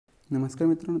नमस्कार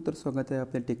मित्रांनो, तर स्वागत आहे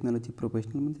आपल्या टेक्नॉलॉजी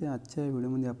प्रोफेशनलमध्ये। आजच्या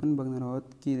व्हिडिओमध्ये आपण बघणार आहोत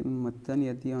की मतदान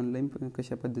यादी ऑनलाईन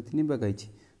कशा पद्धतीने बघायची।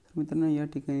 तर मित्रांनो, या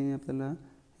ठिकाणी आपल्याला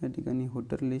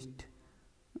व्होटर लिस्ट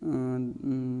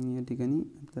या ठिकाणी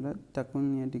आपल्याला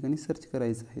टाकून या ठिकाणी सर्च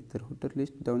करायचं आहे। तर व्होटर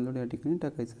लिस्ट डाउनलोड या ठिकाणी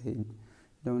टाकायचं आहे।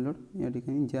 डाउनलोड या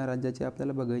ठिकाणी ज्या राज्याचे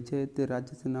आपल्याला बघायचे आहे ते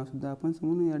राज्याचं नावसुद्धा आपण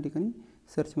समोरून या ठिकाणी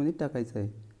सर्चमध्ये टाकायचं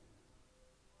आहे।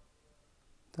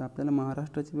 तर आपल्याला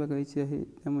महाराष्ट्राची बघायची आहे,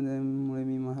 त्यामुळे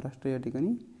मी महाराष्ट्र या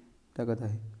ठिकाणी टाकत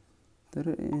आहे। तर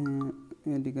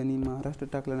या ठिकाणी महाराष्ट्र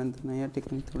टाकल्यानंतर या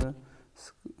ठिकाणी थोडं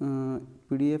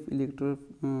PDF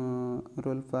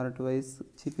role part wise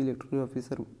chief electoral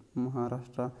officer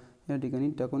Maharashtra या ठिकाणी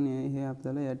टाकून हे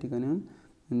आपल्याला या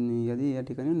ठिकाणी यादी या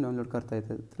ठिकाणी डाउनलोड करता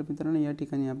येतात। तर मित्रांनो, या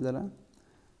ठिकाणी आपल्याला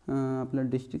आपलं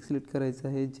डिस्ट्रिक्ट सिलेक्ट करायचं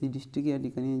आहे। जी डिस्ट्रिक्ट या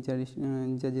ठिकाणी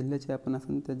ज्या जिल्ह्याचे आपण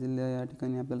असेल त्या जिल्हा या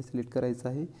ठिकाणी आपल्याला सिलेक्ट करायचं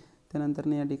आहे। त्यानंतर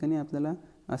या ठिकाणी आपल्याला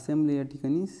असेंब्ली या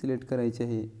ठिकाणी सिलेक्ट करायची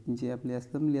आहे। जी आपली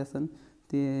असेंब्ली असेल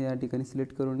ते या ठिकाणी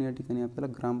सिलेक्ट करून या ठिकाणी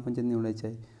आपल्याला ग्रामपंचायत निवडायची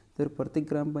आहे। तर प्रत्येक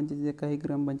ग्रामपंचायतीचे काही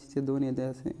ग्रामपंचायतीचे 2 याद्या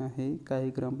असे आहे,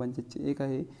 काही ग्रामपंचायतीचे 1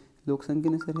 आहे।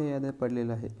 लोकसंख्येनुसार हे याद्या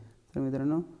पडलेलं आहे। तर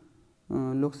मित्रांनो,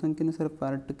 लोकसंख्येनुसार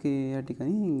पार्ट के या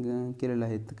ठिकाणी केलेलं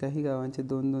आहे। तर काही गावांचे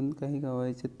 2-2, काही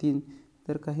गावाचे 3,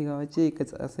 तर काही गावाचे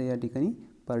 1च असं या ठिकाणी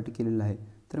पार्ट केलेलं आहे।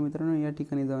 तर मित्रांनो, या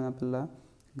ठिकाणी जाऊन आपल्याला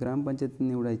ग्रामपंचायत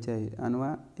निवडायची आहे।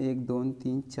 अनवा 1, 2,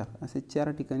 3, 4 असे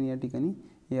 4 ठिकाणी या ठिकाणी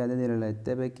याद्या दिलेल्या आहेत।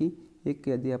 त्यापैकी एक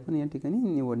यादी आपण या ठिकाणी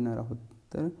निवडणार आहोत।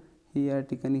 तर ही या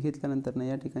ठिकाणी घेतल्यानंतर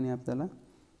या ठिकाणी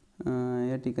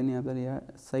आपल्याला या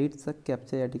साईटचा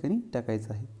कॅप्चा या ठिकाणी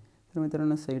टाकायचा आहे। तर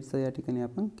मित्रांनो, साईटचा या ठिकाणी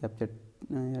आपण कॅप्चा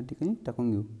या ठिकाणी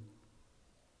टाकून घेऊ।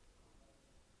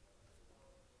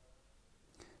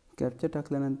 कॅप्चा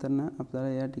टाकल्यानंतर आपल्याला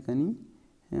या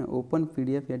ठिकाणी ओपन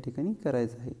PDF या ठिकाणी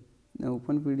करायचं आहे।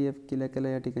 ओपन PDF केल्या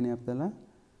या ठिकाणी आपल्याला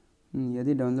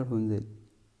यादी डाउनलोड होऊन जाईल।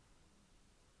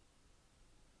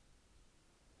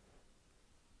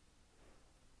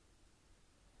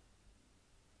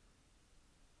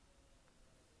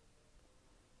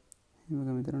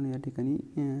 बघा मित्रांनो, या ठिकाणी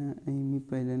मी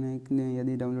पहिल्याने एक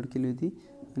यादी डाउनलोड केली होती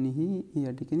आणि ही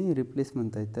या ठिकाणी रिप्लेस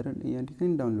म्हणत आहे। तर या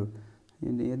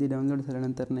ठिकाणी यादी डाउनलोड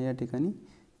झाल्यानंतर या ठिकाणी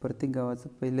प्रत्येक गावाचा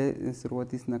पहिले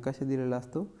सुरुवातीस नकाशा दिलेला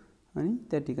असतो आणि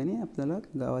त्या ठिकाणी आपल्याला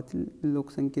गावातील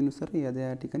लोकसंख्येनुसार याद्या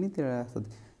या ठिकाणी दिलेल्या असतात।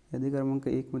 यादी क्रमांक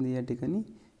 1 मध्ये या ठिकाणी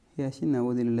हे अशी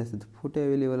नावं दिलेली असतात। फोटो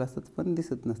अवेलेबल असतात पण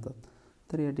दिसत नसतात।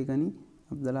 तर या ठिकाणी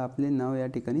आपल्याला आपले नाव या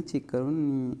ठिकाणी चेक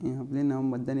करून आपले नाव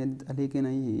मतदान यादीत आले की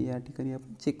नाही या ठिकाणी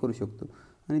आपण चेक करू शकतो।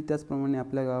 आणि त्याचप्रमाणे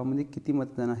आपल्या गावामध्ये किती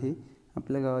मतदान आहे,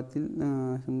 आपल्या गावातील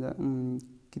समजा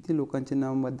किती लोकांचे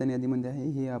नाव मतदान यादीमध्ये आहे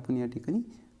हे आपण या ठिकाणी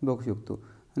बघू शकतो।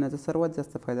 आणि याचा सर्वात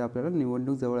जास्त फायदा आपल्याला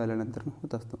निवडणूक जवळ आल्यानंतर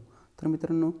होत असतो। तर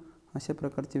मित्रांनो, अशा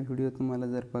प्रकारचे व्हिडिओ तुम्हाला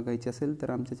जर बघायचे असेल तर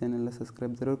आमच्या चॅनलला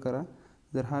सबस्क्राईब जरूर करा।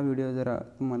 जर हा व्हिडिओ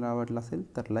तुम्हाला आवडला असेल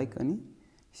तर लाईक आणि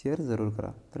शेअर जरूर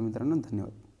करा। तर मित्रांनो,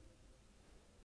 धन्यवाद।